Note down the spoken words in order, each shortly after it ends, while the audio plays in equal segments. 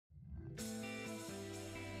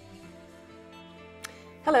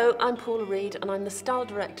Hello, I'm Paula Reed and I'm the Style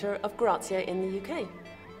Director of Grazia in the UK.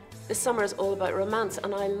 This summer is all about romance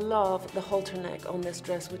and I love the halter neck on this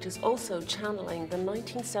dress, which is also channeling the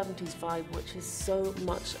 1970s vibe, which is so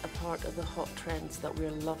much a part of the hot trends that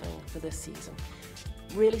we're loving for this season.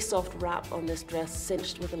 Really soft wrap on this dress,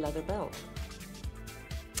 cinched with a leather belt.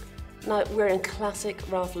 Now we're in classic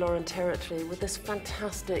Ralph Lauren territory with this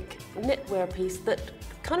fantastic knitwear piece that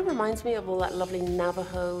kind of reminds me of all that lovely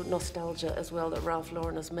Navajo nostalgia as well that Ralph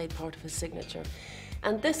Lauren has made part of his signature.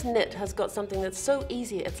 And this knit has got something that's so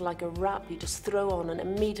easy, it's like a wrap you just throw on and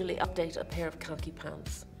immediately update a pair of khaki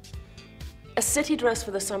pants. A city dress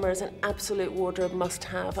for the summer is an absolute wardrobe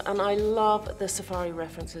must-have, and I love the safari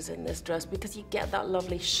references in this dress because you get that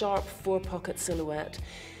lovely sharp four-pocket silhouette,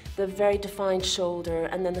 the very defined shoulder,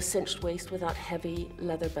 and then the cinched waist with that heavy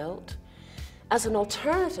leather belt. As an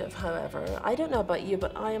alternative, however, I don't know about you,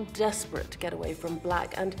 but I am desperate to get away from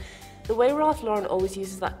black, and the way Ralph Lauren always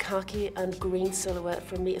uses that khaki and green silhouette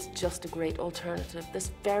for me is just a great alternative.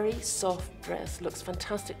 This very soft dress looks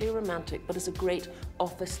fantastically romantic, but is a great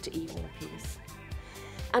office to evening piece.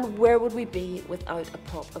 And where would we be without a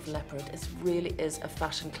pop of leopard? It really is a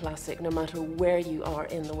fashion classic no matter where you are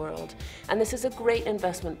in the world. And this is a great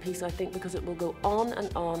investment piece, I think, because it will go on and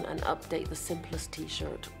update the simplest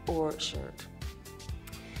t-shirt or shirt.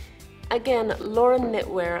 Again, Lauren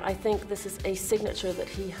knitwear, I think this is a signature that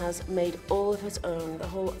he has made all of his own. The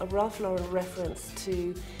whole Ralph Lauren reference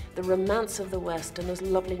to the romance of the West and those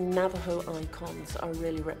lovely Navajo icons are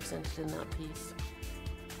really represented in that piece.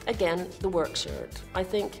 Again, the work shirt. I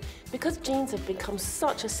think because jeans have become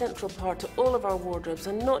such a central part to all of our wardrobes,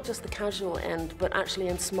 and not just the casual end, but actually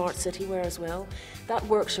in smart city wear as well, that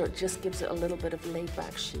work shirt just gives it a little bit of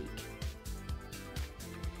laid-back chic.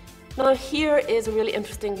 Now here is a really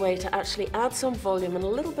interesting way to actually add some volume and a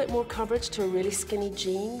little bit more coverage to a really skinny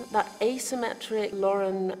jean. That asymmetric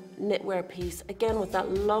Lauren knitwear piece, again with that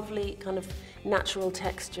lovely kind of natural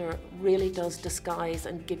texture, really does disguise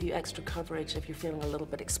and give you extra coverage if you're feeling a little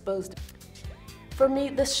bit exposed. For me,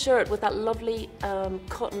 this shirt with that lovely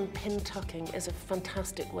cotton pin tucking is a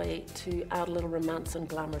fantastic way to add a little romance and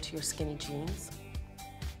glamour to your skinny jeans.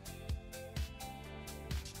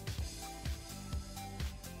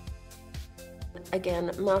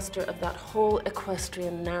 Again, master of that whole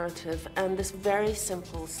equestrian narrative, and this very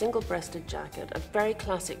simple single-breasted jacket, a very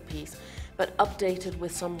classic piece, but updated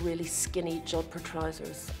with some really skinny jodhpur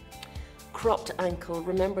trousers. Cropped ankle,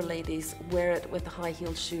 remember ladies, wear it with a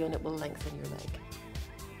high-heeled shoe and it will lengthen your leg.